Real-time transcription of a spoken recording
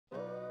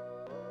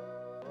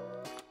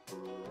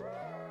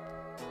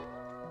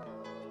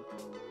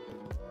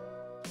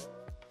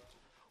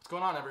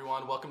going on,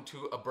 everyone? Welcome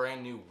to a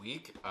brand new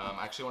week. I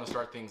actually want to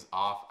start things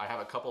off. I have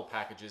a couple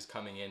packages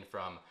coming in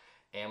from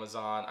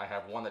Amazon. I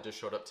have one that just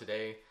showed up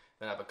today.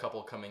 Then I have a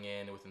couple coming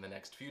in within the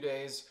next few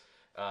days.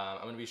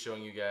 I'm going to be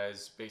showing you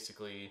guys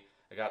basically,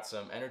 I got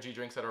some energy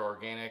drinks that are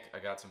organic. I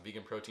got some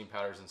vegan protein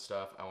powders and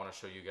stuff I want to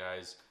show you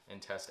guys and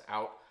test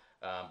out.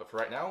 But for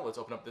right now, let's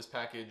open up this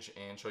package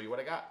and show you what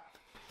I got.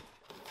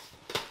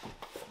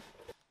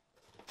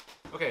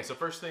 Okay, so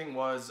first thing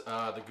was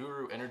the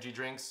Guru energy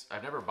drinks.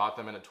 I've never bought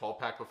them in a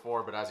 12-pack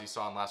before, but as you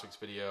saw in last week's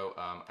video,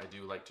 I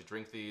do like to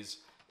drink these.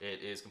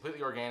 It is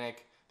completely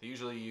organic. They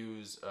usually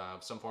use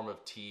some form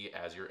of tea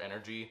as your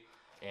energy,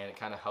 and it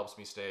kind of helps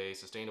me stay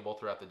sustainable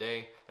throughout the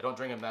day. I don't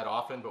drink them that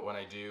often, but when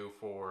I do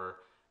for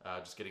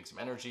just getting some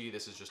energy,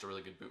 this is just a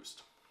really good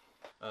boost.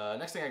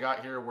 Next thing I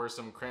got here were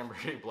some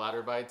cranberry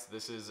bladder bites.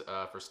 This is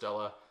for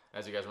Stella.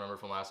 As you guys remember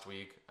from last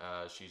week,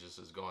 she just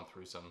is going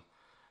through some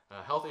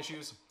health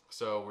issues.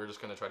 So we're just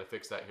gonna try to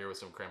fix that here with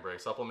some cranberry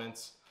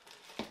supplements.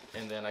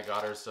 And then I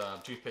got her some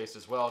toothpaste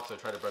as well, because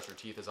I try to brush her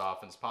teeth as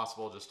often as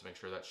possible just to make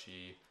sure that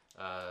she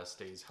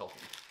stays healthy.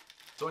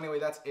 So anyway,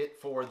 that's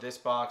it for this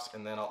box,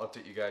 and then I'll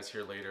update you guys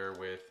here later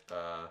with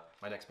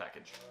my next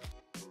package.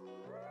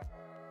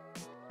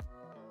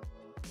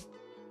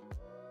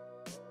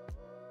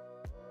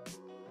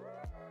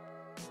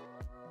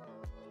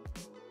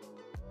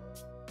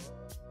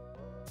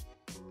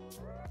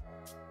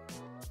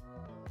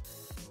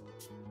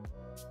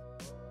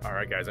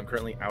 Alright guys, I'm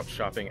currently out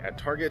shopping at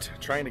Target,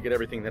 trying to get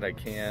everything that I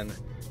can.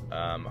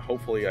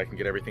 Hopefully I can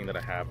get everything that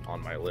I have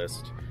on my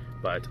list,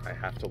 but I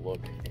have to look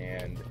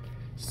and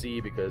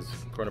see because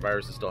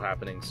coronavirus is still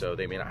happening, so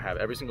they may not have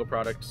every single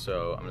product,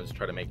 so I'm gonna just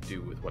try to make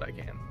do with what I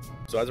can.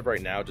 So as of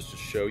right now, just to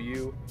show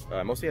you,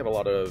 I mostly have a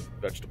lot of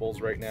vegetables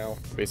right now.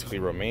 Basically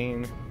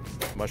romaine,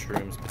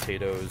 mushrooms,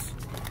 potatoes,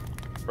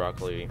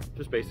 broccoli,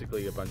 just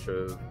basically a bunch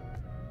of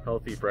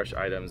healthy, fresh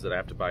items that I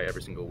have to buy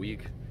every single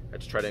week. I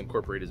just try to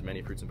incorporate as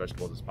many fruits and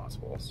vegetables as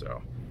possible, so.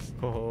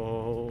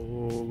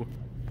 Oh,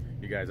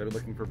 you guys, I've been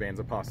looking for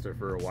Banza pasta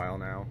for a while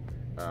now.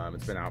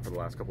 It's been out for the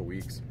last couple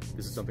weeks.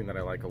 This is something that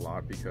I like a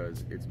lot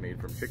because it's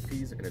made from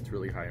chickpeas and it's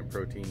really high in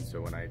protein,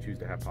 so when I choose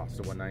to have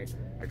pasta one night,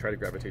 I try to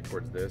gravitate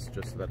towards this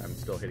just so that I'm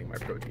still hitting my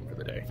protein for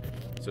the day.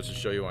 So just to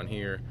show you on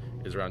here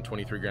is around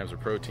 23 grams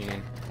of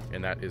protein,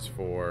 and that is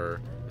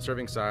for a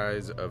serving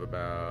size of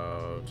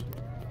about,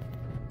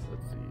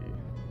 let's see,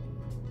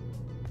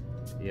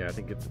 yeah, I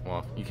think it's,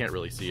 well, you can't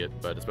really see it,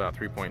 but it's about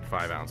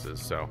 3.5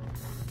 ounces. So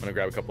I'm gonna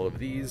grab a couple of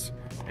these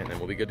and then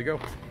we'll be good to go.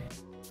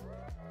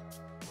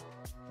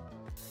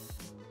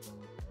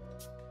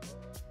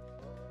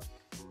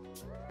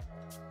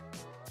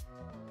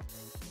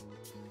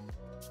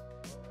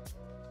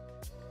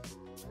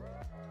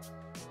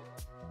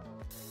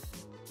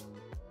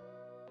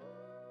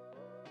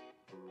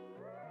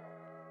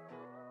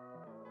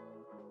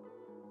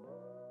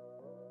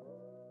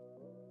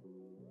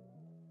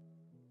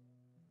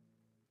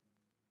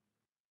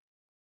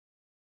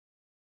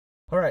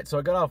 All right, so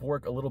I got off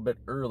work a little bit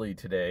early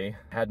today.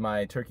 Had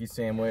my turkey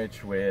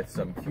sandwich with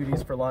some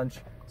cuties for lunch,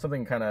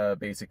 something kind of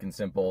basic and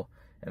simple.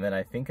 And then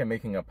I think I'm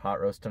making a pot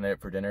roast tonight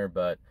for dinner,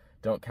 but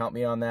don't count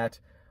me on that.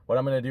 What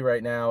I'm gonna do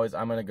right now is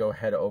I'm gonna go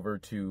head over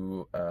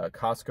to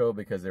Costco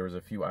because there was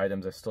a few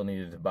items I still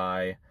needed to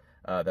buy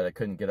that I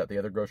couldn't get at the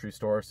other grocery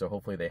store, so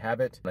hopefully they have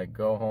it. I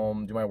go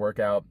home, do my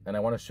workout, and I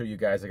want to show you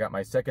guys I got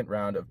my second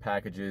round of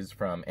packages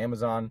from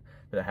Amazon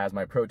that has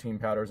my protein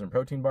powders and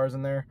protein bars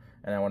in there,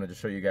 and I wanted to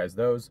show you guys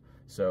those.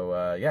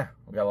 So yeah,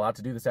 we got a lot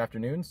to do this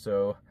afternoon,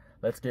 so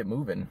let's get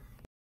moving.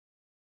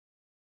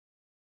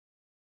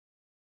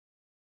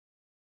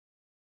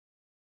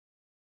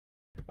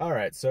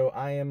 Alright, so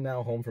I am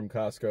now home from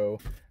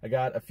Costco. I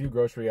got a few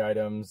grocery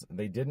items.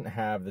 They didn't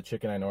have the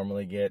chicken I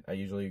normally get. I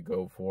usually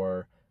go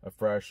for a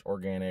fresh,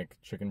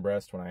 organic chicken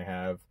breast when I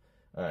have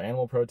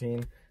animal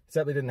protein.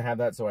 Sadly didn't have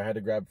that, so I had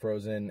to grab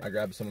frozen. I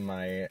grabbed some of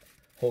my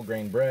whole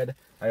grain bread.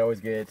 I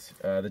always get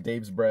the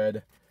Dave's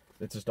bread.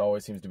 It just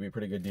always seems to be a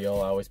pretty good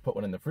deal. I always put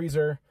one in the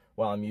freezer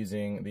while I'm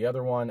using the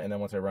other one, and then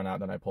once I run out,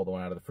 then I pull the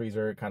one out of the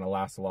freezer. It kind of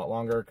lasts a lot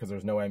longer because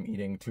there's no way I'm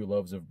eating 2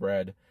 loaves of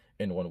bread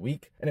in 1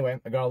 week. Anyway,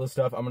 I got all this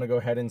stuff. I'm gonna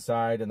go head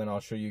inside and then I'll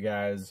show you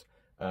guys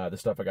the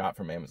stuff I got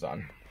from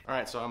Amazon. All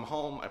right, so I'm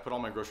home. I put all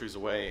my groceries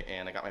away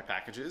and I got my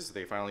packages.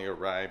 They finally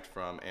arrived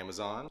from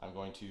Amazon. I'm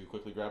going to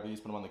quickly grab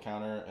these, put them on the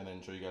counter, and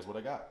then show you guys what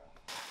I got.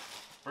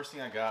 First thing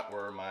I got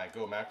were my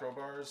Go Macro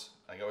bars.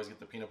 I always get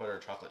the peanut butter or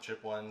chocolate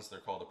chip ones. They're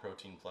called the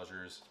Protein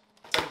Pleasures.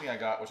 Second thing I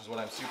got, which is what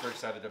I'm super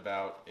excited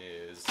about,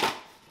 is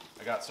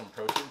I got some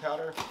protein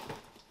powder.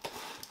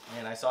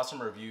 And I saw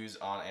some reviews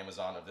on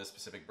Amazon of this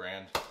specific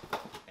brand,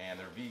 and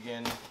they're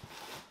vegan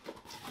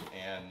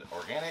and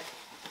organic.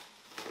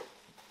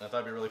 And I thought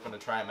it'd be really fun to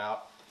try them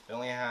out. They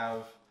only have,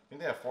 I think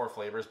they have 4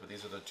 flavors, but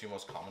these are the 2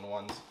 most common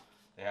ones.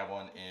 They have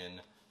one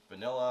in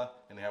vanilla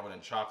and they have one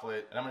in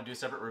chocolate. And I'm gonna do a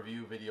separate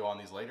review video on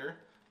these later,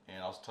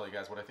 and I'll tell you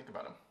guys what I think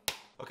about them.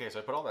 Okay, so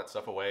I put all that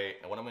stuff away,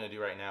 and what I'm gonna do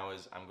right now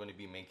is I'm going to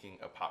be making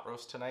a pot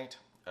roast tonight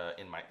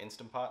in my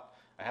Instant Pot.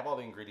 I have all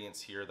the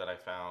ingredients here that I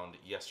found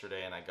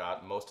yesterday, and I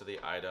got most of the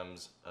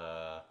items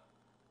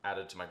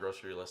added to my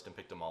grocery list and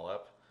picked them all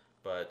up.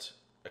 But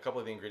a couple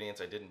of the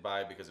ingredients I didn't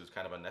buy because it was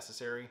kind of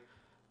unnecessary,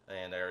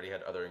 and I already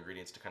had other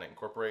ingredients to kind of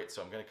incorporate,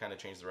 so I'm going to kind of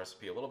change the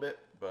recipe a little bit,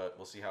 but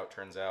we'll see how it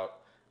turns out.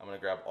 I'm going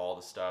to grab all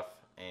the stuff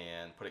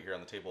and put it here on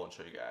the table and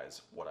show you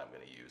guys what I'm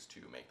going to use to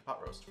make the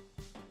pot roast.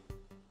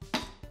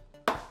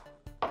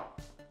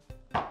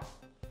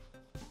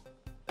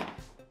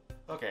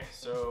 Okay,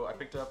 so I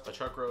picked up a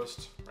chuck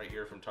roast right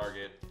here from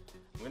Target.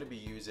 I'm going to be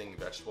using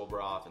vegetable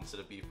broth instead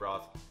of beef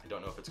broth. I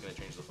don't know if it's going to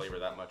change the flavor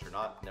that much or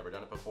not. Never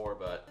done it before,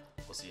 but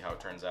we'll see how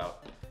it turns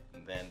out.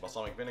 And then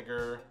balsamic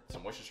vinegar,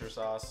 some Worcestershire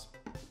sauce,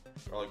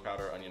 garlic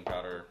powder, onion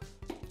powder,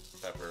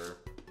 pepper,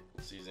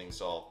 seasoning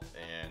salt,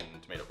 and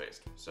tomato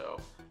paste. So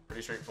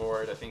pretty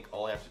straightforward. I think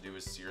all I have to do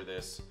is sear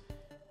this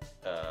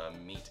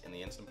meat in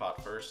the Instant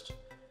Pot first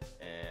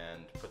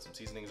and put some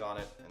seasonings on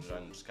it, and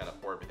then just kind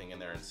of pour everything in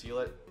there and seal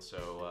it.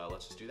 So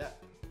let's just do that.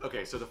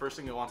 Okay, so the first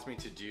thing it wants me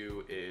to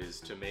do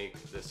is to make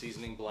the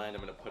seasoning blend.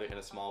 I'm gonna put it in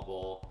a small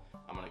bowl.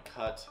 I'm gonna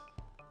cut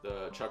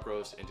the chuck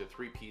roast into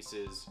 3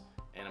 pieces,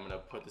 and I'm gonna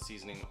put the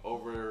seasoning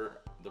over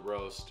the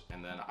roast,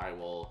 and then I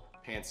will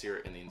pan sear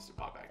it in the Instant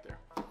Pot back there.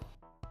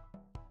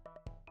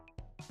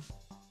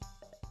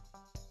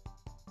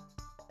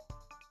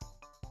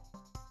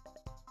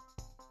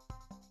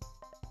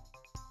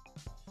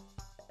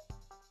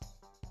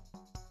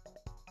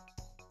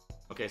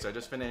 Okay, so I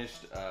just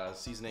finished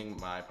seasoning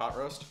my pot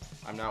roast.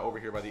 I'm now over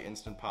here by the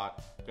Instant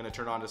Pot. I'm gonna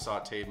turn on to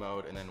sauté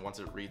mode, and then once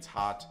it reads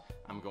hot,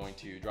 I'm going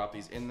to drop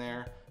these in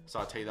there,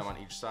 sauté them on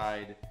each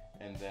side,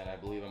 and then I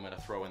believe I'm gonna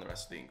throw in the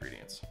rest of the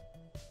ingredients.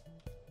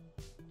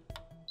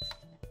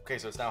 Okay,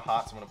 so it's now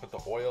hot, so I'm gonna put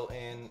the oil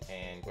in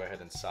and go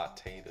ahead and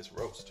sauté this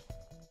roast.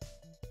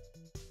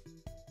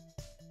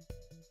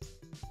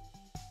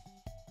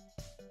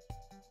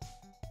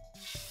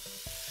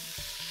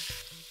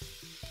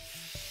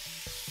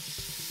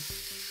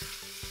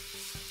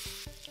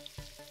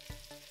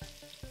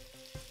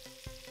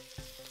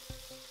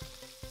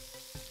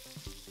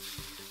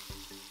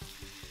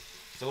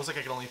 So it looks like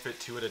I can only fit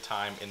 2 at a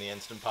time in the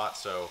Instant Pot,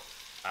 so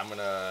I'm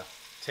gonna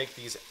take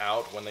these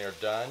out when they are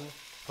done,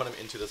 put them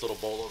into this little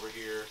bowl over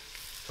here,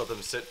 let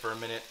them sit for a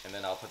minute, and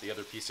then I'll put the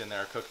other piece in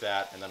there, cook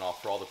that, and then I'll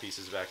throw all the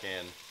pieces back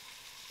in.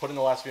 Put in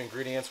the last few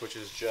ingredients, which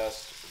is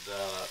just the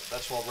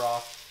vegetable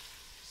broth,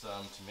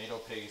 some tomato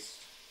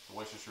paste, the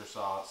Worcestershire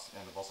sauce,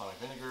 and the balsamic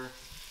vinegar,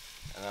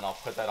 and then I'll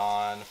put that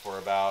on for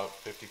about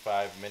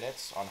 55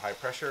 minutes on high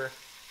pressure,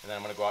 and then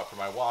I'm gonna go out for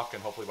my walk,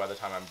 and hopefully by the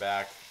time I'm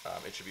back,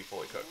 it should be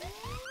fully cooked.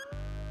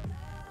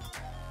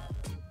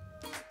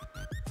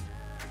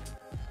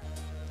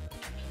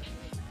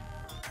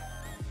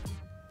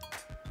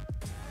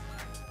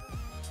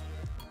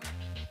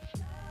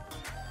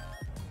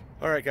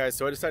 Alright guys,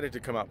 so I decided to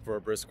come out for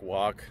a brisk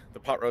walk. The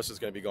pot roast is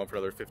going to be going for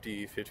another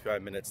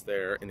 50-55 minutes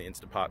there in the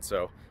Instant Pot,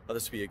 so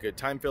this will be a good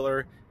time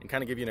filler and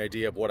kind of give you an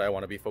idea of what I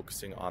want to be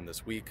focusing on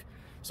this week.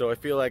 So I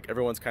feel like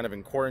everyone's kind of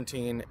in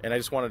quarantine, and I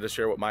just wanted to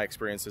share what my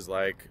experience is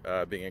like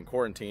being in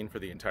quarantine for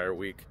the entire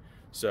week.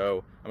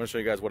 So I'm going to show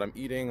you guys what I'm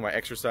eating, my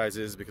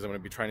exercises, because I'm going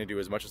to be trying to do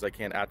as much as I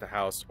can at the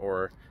house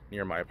or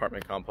near my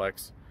apartment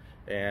complex,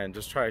 and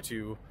just try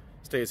to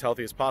stay as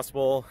healthy as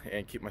possible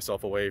and keep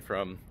myself away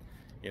from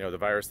the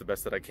virus the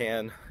best that I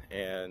can.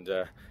 And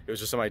it was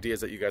just some ideas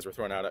that you guys were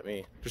throwing out at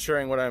me, just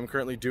sharing what I'm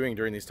currently doing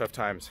during these tough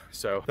times.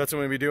 So that's what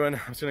I'm gonna be doing.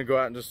 I'm just gonna go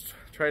out and just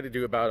try to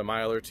do about a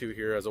mile or 2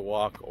 here as a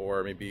walk,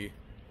 or maybe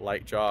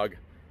light jog,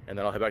 and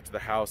then I'll head back to the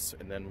house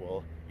and then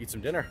we'll eat some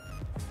dinner.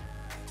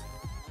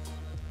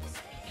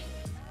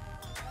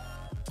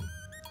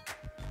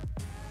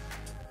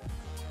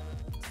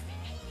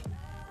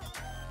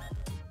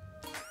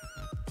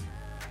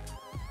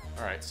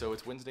 Alright, so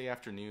it's Wednesday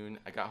afternoon.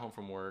 I got home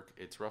from work.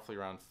 It's roughly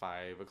around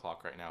 5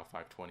 o'clock right now,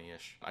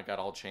 5:20-ish. I got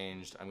all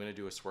changed. I'm going to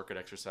do a Sworkit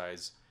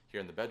exercise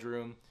here in the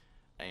bedroom,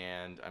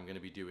 and I'm going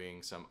to be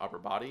doing some upper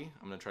body.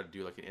 I'm going to try to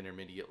do like an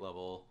intermediate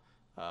level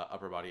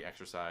upper body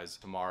exercise.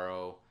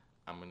 Tomorrow,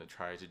 I'm going to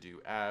try to do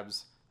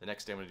abs. The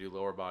next day, I'm going to do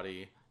lower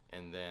body,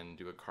 and then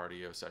do a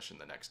cardio session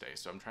the next day.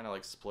 So I'm trying to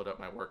like split up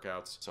my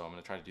workouts. So I'm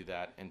going to try to do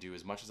that and do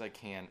as much as I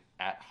can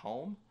at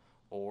home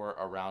or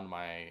around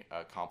my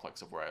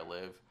complex of where I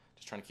live.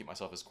 Just trying to keep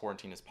myself as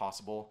quarantined as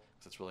possible,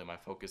 because that's really my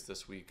focus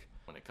this week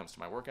when it comes to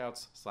my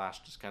workouts,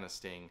 / just kind of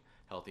staying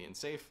healthy and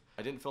safe.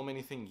 I didn't film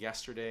anything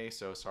yesterday,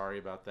 so sorry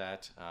about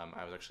that.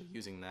 I was actually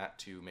using that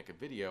to make a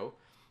video,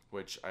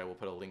 which I will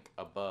put a link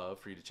above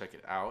for you to check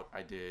it out.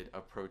 I did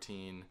a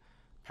protein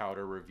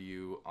powder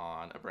review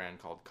on a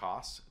brand called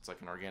COS. It's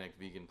like an organic,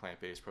 vegan,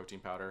 plant-based protein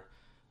powder.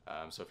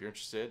 So if you're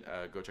interested,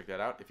 go check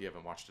that out if you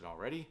haven't watched it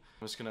already.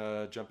 I'm just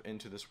gonna jump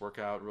into this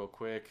workout real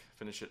quick,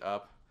 finish it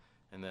up,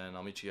 and then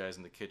I'll meet you guys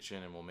in the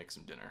kitchen and we'll make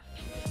some dinner.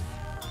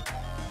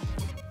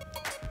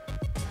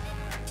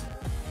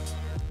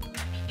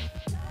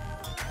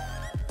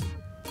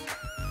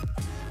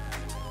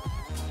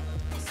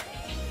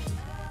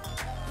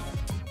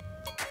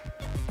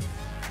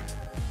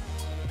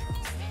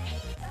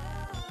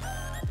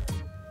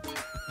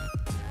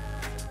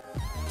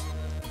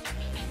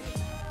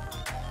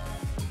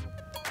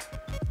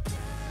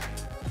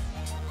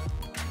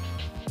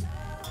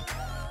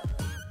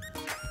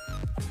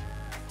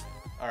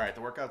 Alright,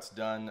 the workout's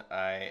done.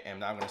 I am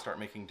now going to start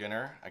making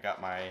dinner. I got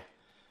my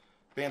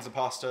banza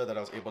pasta that I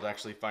was able to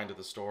actually find at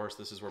the store. So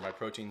this is where my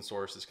protein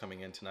source is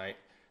coming in tonight.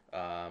 It's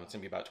going to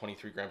be about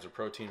 23 grams of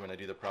protein when I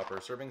do the proper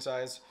serving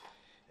size.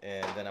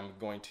 And then I'm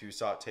going to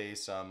saute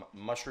some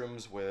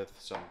mushrooms with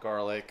some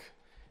garlic.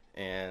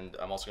 And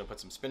I'm also going to put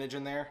some spinach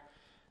in there.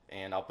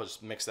 And I'll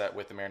just mix that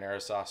with the marinara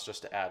sauce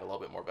just to add a little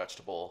bit more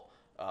vegetable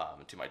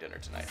to my dinner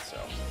tonight. So.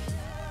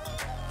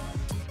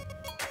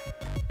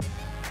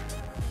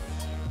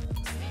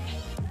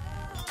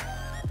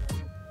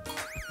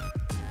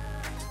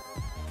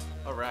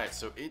 Alright,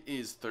 so it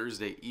is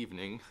Thursday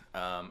evening.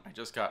 I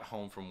just got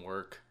home from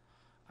work.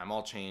 I'm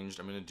all changed.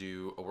 I'm going to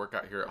do a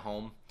workout here at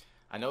home.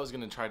 I know I was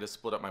going to try to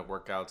split up my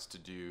workouts to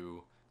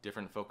do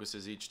different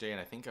focuses each day, and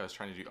I think I was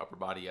trying to do upper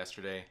body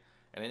yesterday,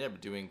 and I ended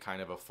up doing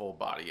kind of a full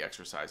body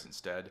exercise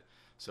instead.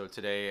 So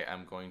today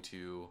I'm going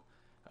to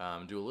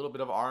do a little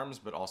bit of arms,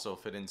 but also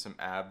fit in some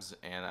abs,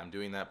 and I'm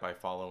doing that by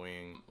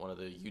following one of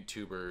the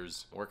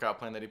YouTubers' workout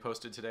plan that he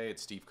posted today.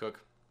 It's Steve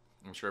Cook.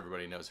 I'm sure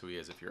everybody knows who he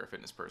is if you're a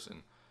fitness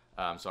person.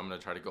 So I'm going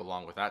to try to go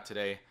along with that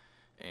today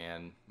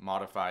and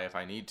modify if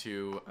I need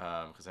to,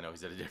 because I know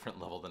he's at a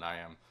different level than I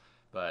am.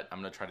 But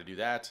I'm going to try to do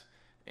that.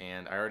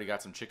 And I already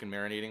got some chicken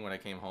marinating when I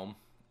came home,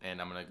 and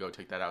I'm going to go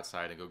take that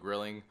outside and go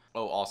grilling.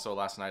 Oh, also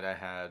last night I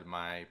had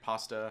my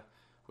pasta,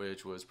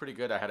 which was pretty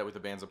good. I had it with the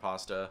banza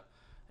pasta,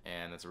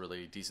 and it's a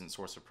really decent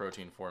source of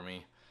protein for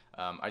me.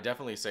 I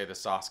definitely say the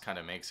sauce kind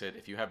of makes it.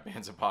 If you have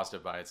banza pasta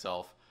by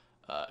itself,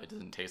 it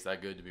doesn't taste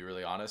that good, to be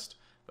really honest.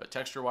 But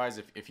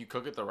texture-wise, if you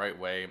cook it the right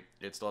way,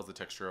 it still has the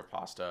texture of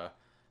pasta.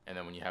 And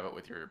then when you have it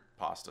with your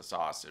pasta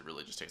sauce, it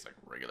really just tastes like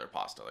regular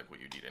pasta, like what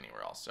you'd eat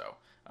anywhere else. So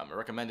I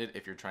recommend it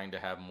if you're trying to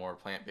have more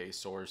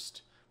plant-based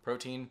sourced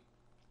protein.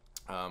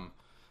 But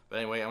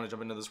anyway, I'm going to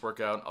jump into this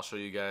workout. I'll show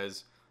you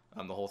guys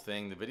the whole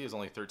thing. The video is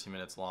only 13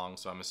 minutes long,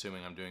 so I'm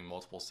assuming I'm doing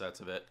multiple sets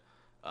of it.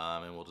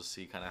 And we'll just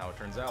see kind of how it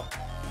turns out.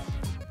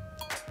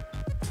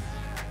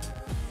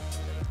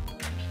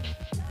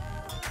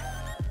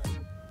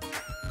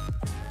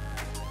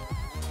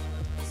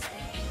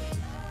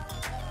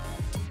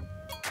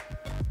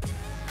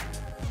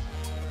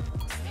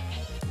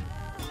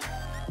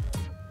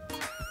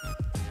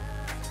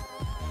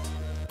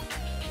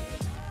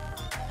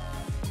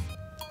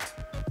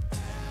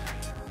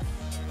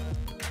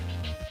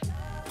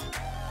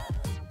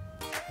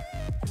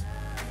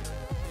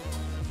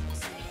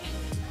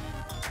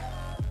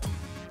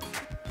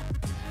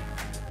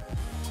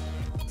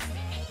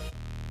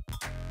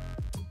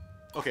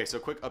 Okay, so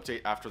quick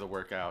update after the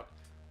workout.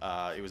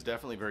 It was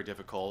definitely very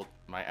difficult.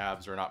 My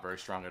abs are not very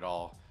strong at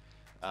all.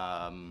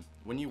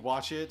 When you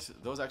watch it,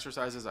 those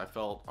exercises I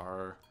felt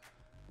are,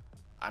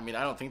 I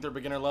don't think they're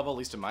beginner level, at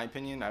least in my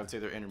opinion. I would say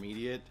they're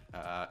intermediate.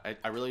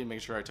 I really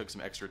made sure I took some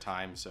extra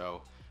time.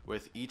 So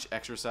with each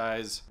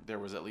exercise, there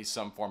was at least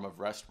some form of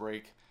rest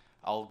break.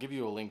 I'll give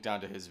you a link down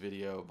to his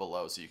video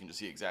below so you can just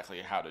see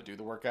exactly how to do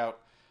the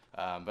workout.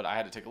 But I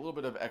had to take a little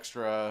bit of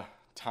extra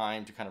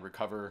time to kind of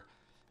recover,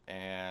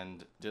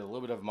 and did a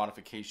little bit of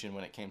modification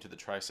when it came to the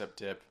tricep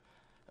dip.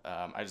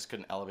 I just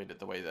couldn't elevate it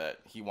the way that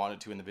he wanted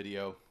to in the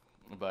video,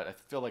 but I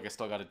feel like I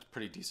still got a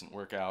pretty decent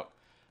workout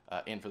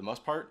in for the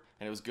most part,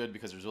 and it was good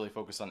because it was really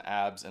focused on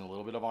abs and a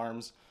little bit of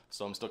arms,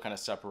 so I'm still kind of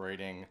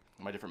separating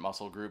my different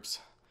muscle groups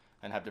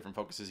and have different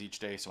focuses each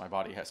day so my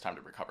body has time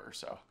to recover.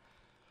 So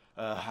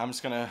I'm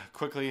just going to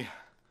quickly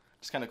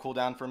just kind of cool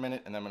down for a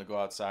minute, and then I'm going to go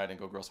outside and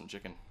go grill some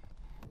chicken.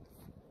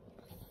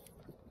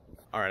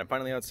 Alright, I'm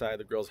finally outside.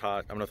 The grill's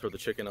hot. I'm going to throw the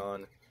chicken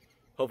on.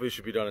 Hopefully it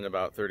should be done in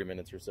about 30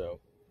 minutes or so.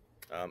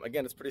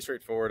 Again, it's pretty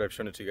straightforward. I've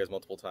shown it to you guys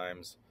multiple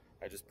times.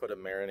 I just put a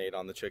marinade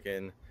on the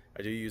chicken.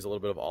 I do use a little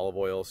bit of olive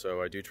oil,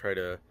 so I do try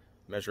to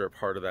measure a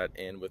part of that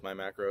in with my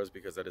macros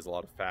because that is a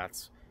lot of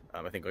fats.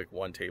 I think like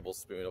 1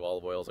 tablespoon of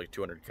olive oil is like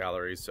 200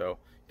 calories, so you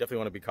definitely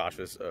want to be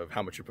cautious of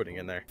how much you're putting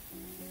in there.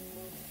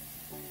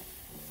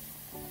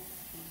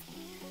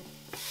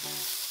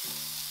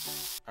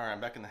 Alright, I'm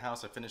back in the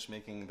house. I finished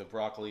making the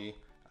broccoli.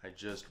 I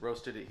just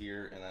roasted it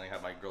here, and then I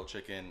have my grilled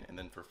chicken, and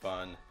then for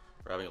fun,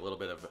 we're having a little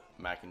bit of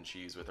mac and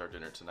cheese with our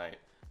dinner tonight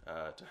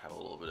to have a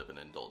little bit of an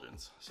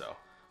indulgence. So I'm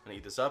gonna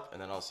eat this up,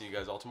 and then I'll see you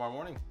guys all tomorrow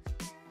morning.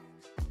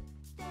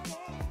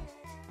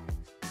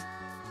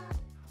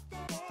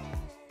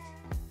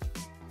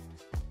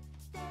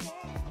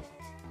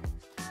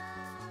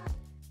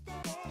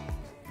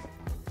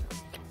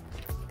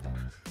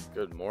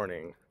 Good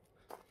morning.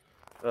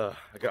 I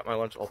got my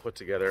lunch all put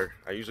together.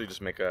 I usually just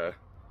make a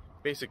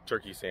basic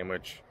turkey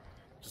sandwich,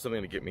 just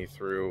something to get me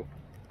through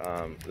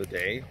the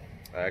day.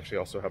 I actually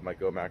also have my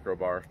Go Macro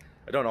bar.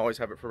 I don't always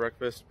have it for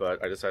breakfast,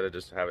 but I decided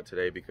just to have it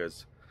today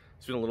because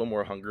it's been a little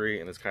more hungry,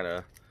 and this kind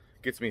of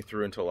gets me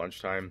through until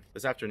lunchtime.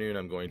 This afternoon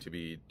I'm going to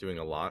be doing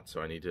a lot,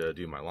 so I need to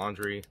do my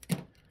laundry, I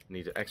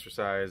need to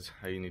exercise,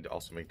 I need to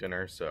also make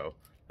dinner, so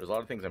there's a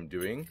lot of things I'm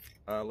doing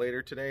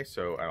later today.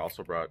 So I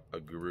also brought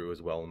a guru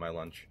as well in my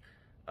lunch.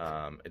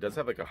 It does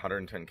have like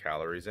 110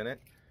 calories in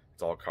it.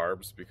 It's all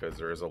carbs because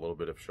there is a little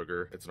bit of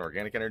sugar. It's an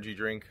organic energy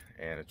drink,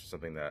 and it's just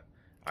something that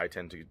I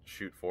tend to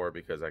shoot for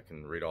because I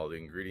can read all the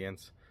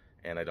ingredients,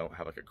 and I don't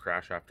have like a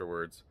crash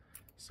afterwards.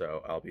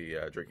 So I'll be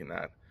drinking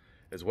that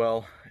as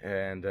well.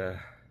 And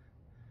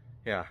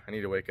yeah, I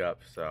need to wake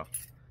up. So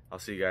I'll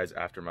see you guys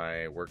after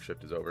my work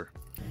shift is over.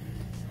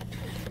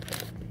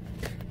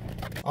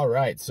 All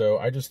right, so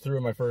I just threw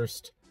my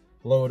first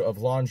load of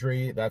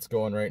laundry. That's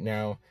going right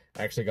now.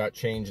 I actually got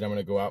changed and I'm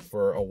gonna go out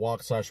for a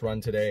walk / run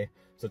today.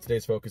 So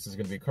today's focus is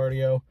gonna be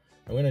cardio.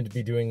 I'm gonna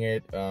be doing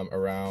it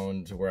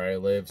around where I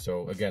live.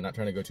 So again, not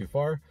trying to go too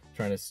far,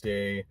 trying to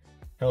stay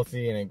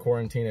healthy and in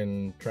quarantine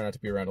and try not to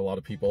be around a lot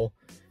of people.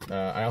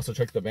 I also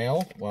checked the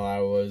mail while I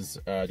was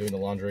doing the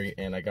laundry,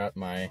 and I got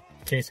my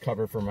case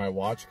cover for my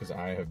watch because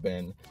I have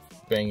been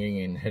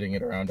banging and hitting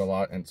it around a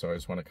lot, and so I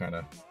just want to kind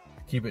of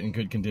keep it in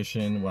good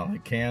condition while I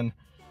can.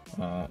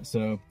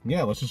 So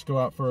yeah, let's just go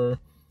out for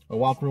a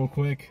walk real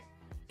quick,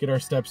 get our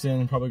steps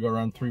in, probably go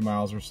around 3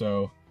 miles or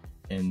so,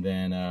 and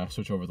then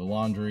switch over the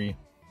laundry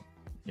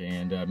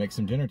and make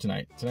some dinner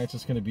tonight. Tonight's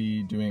just going to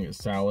be doing a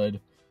salad.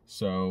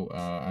 So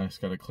I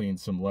just got to clean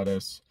some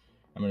lettuce.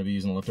 I'm going to be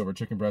using a leftover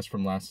chicken breast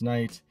from last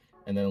night,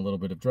 and then a little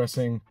bit of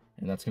dressing,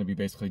 and that's going to be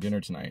basically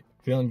dinner tonight.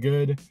 Feeling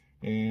good,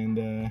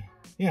 and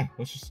yeah,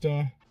 let's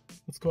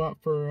go out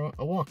for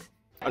a walk.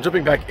 I'm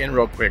jumping back in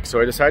real quick. So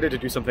I decided to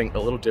do something a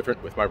little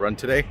different with my run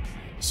today.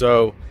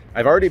 So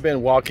I've already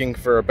been walking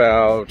for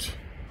about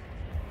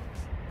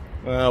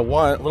a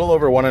little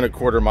over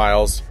 1.25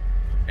 miles,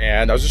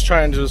 and I was just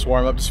trying to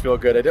warm up, just feel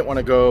good. I didn't want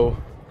to go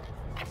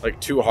like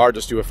too hard,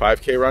 just do a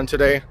 5K run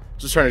today.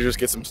 Just trying to just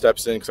get some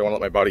steps in because I want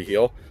to let my body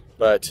heal.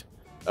 But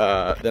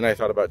then I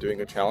thought about doing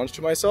a challenge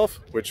to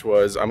myself, which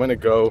was I'm going to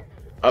go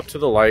up to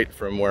the light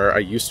from where I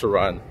used to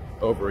run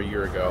over a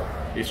year ago.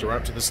 I used to run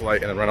up to this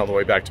light and then run all the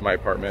way back to my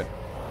apartment.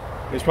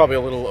 It's probably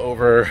a little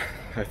over,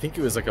 I think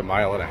it was like 1.5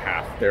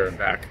 miles there and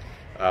back.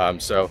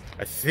 So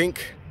I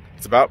think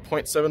it's about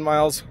 0.7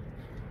 miles.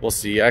 We'll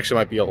see. It actually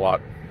might be a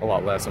lot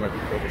less. I might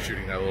be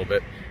overshooting that a little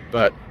bit.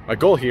 But my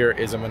goal here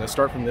is I'm going to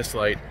start from this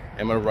light.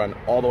 I'm going to run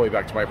all the way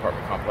back to my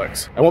apartment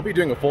complex. I won't be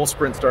doing a full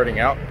sprint starting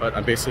out, but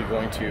I'm basically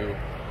going to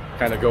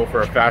kind of go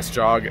for a fast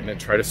jog and then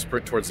try to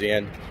sprint towards the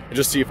end and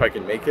just see if I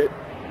can make it.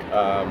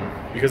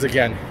 Because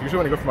again, usually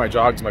when I go for my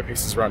jogs, my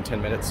pace is around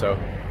 10 minutes, so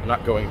I'm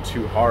not going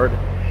too hard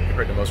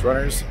compared to most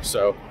runners.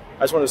 So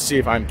I just want to see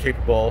if I'm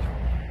capable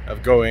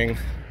of going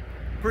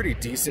pretty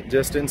decent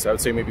distance. I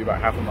would say maybe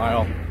about 1/2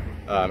 mile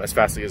as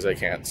fastly as I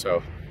can.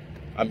 So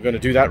I'm going to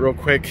do that real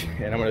quick,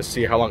 and I'm going to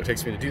see how long it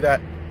takes me to do that,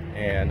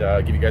 and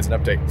give you guys an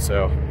update.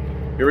 So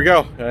here we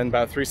go. In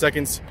about 3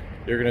 seconds,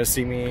 you're gonna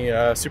see me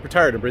super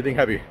tired and breathing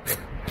heavy.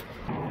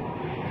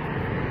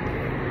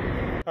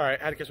 All right,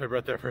 I had to catch my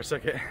breath there for a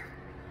second.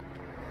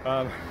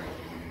 I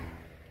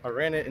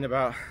ran it in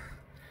about,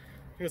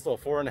 I think it's a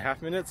little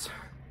 4.5 minutes.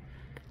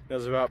 That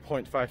was about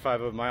 0.55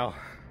 of a mile.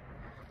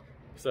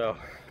 So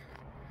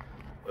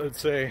let's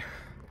say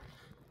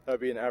that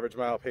would be an average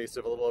mile pace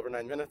of a little over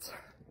 9 minutes.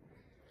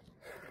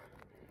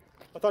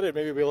 I thought it'd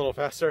maybe be a little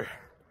faster.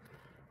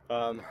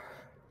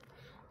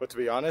 But to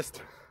be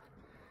honest,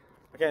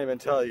 I can't even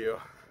tell you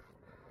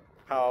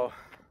how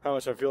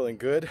much I'm feeling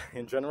good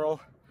in general,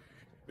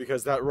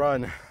 because that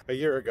run a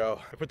year ago,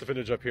 I put the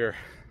footage up here,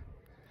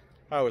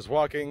 I was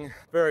walking,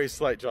 very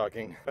slight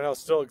jogging, and I was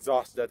still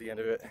exhausted at the end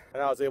of it,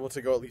 and I was able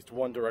to go at least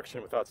one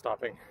direction without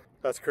stopping.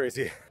 That's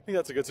crazy. I think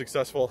that's a good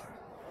successful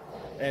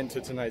end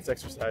to tonight's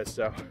exercise.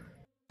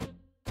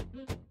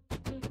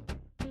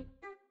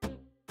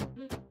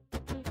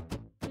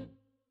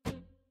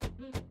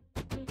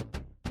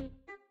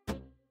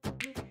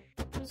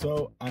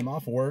 So I'm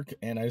off work,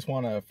 and I just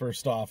want to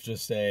first off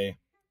just say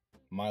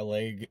my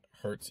leg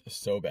hurts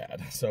so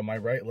bad. So my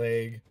right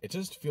leg, it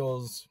just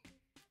feels,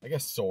 I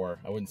guess, sore.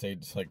 I wouldn't say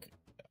it's like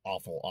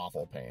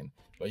awful pain,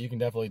 but you can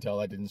definitely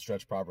tell I didn't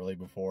stretch properly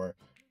before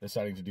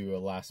deciding to do a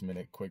last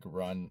minute quick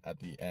run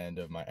at the end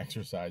of my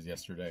exercise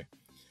yesterday.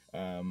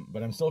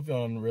 But I'm still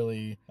feeling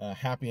really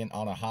happy and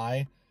on a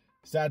high.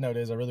 Sad note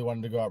is I really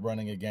wanted to go out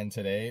running again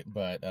today,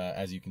 but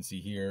as you can see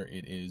here,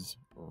 it is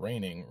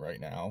raining right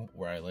now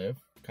where I live.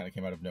 Kind of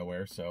came out of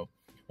nowhere, so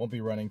won't be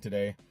running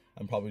today.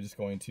 I'm probably just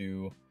going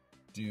to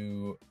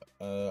do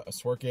a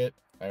Sworkit.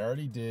 I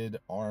already did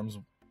arms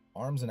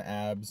and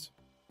abs.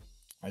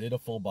 I did a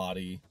full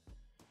body.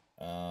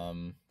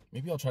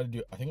 Maybe I'll try to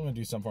do, I think I'm gonna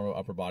do some form of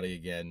upper body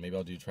again. Maybe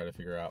I'll try to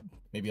figure out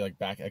maybe like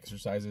back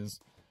exercises.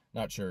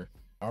 Not sure.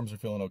 Arms are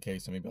feeling okay,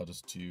 so maybe I'll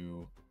just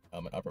do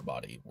an upper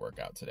body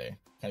workout today.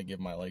 Kind of give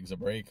my legs a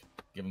break,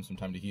 give them some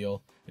time to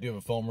heal. I do have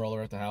a foam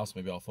roller at the house.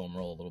 Maybe I'll foam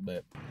roll a little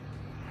bit.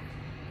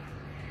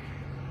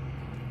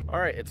 All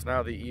right, it's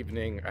now the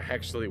evening. I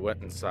actually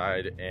went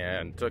inside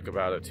and took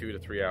about a 2 to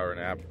 3 hour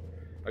nap.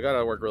 I got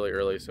out of work really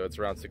early, so it's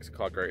around 6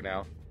 o'clock right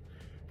now.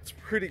 It's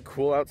pretty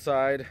cool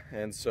outside,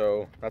 and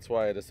so that's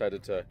why I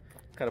decided to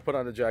kind of put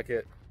on a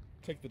jacket,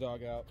 take the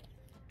dog out,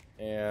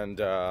 and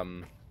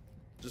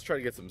just try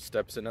to get some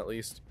steps in at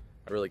least.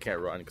 I really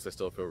can't run because I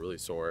still feel really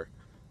sore,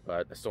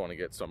 but I still want to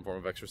get some form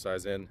of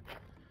exercise in.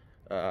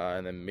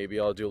 And then maybe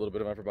I'll do a little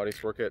bit of upper body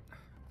Sworkit.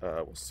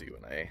 We'll see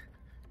when I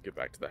get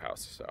back to the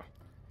house. So.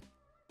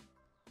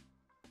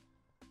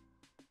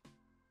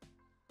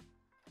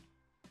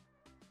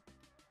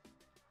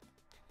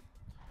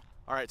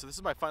 All right, so this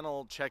is my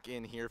final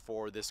check-in here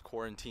for this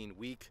quarantine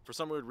week. For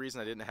some weird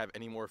reason, I didn't have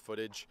any more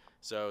footage,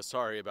 so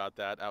sorry about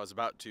that. I was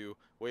about to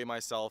weigh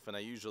myself, and I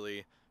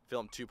usually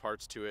film 2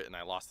 parts to it, and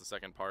I lost the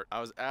second part. I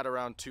was at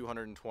around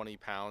 220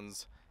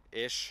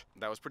 pounds-ish.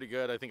 That was pretty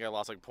good. I think I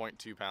lost like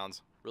 0.2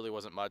 pounds. Really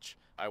wasn't much.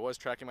 I was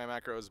tracking my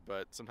macros,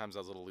 but sometimes I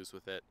was a little loose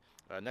with it.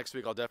 Next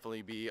week, I'll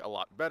definitely be a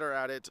lot better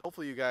at it.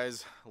 Hopefully you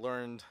guys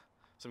learned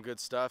some good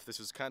stuff. This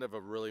was kind of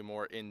a really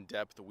more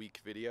in-depth week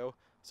video.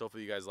 So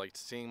hopefully you guys liked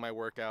seeing my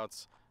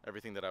workouts,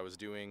 everything that I was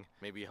doing.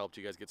 Maybe helped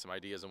you guys get some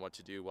ideas on what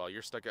to do while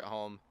you're stuck at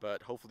home.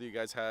 But hopefully you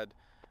guys had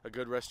a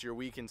good rest of your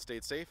week and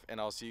stayed safe. And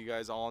I'll see you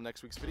guys all in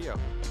next week's video.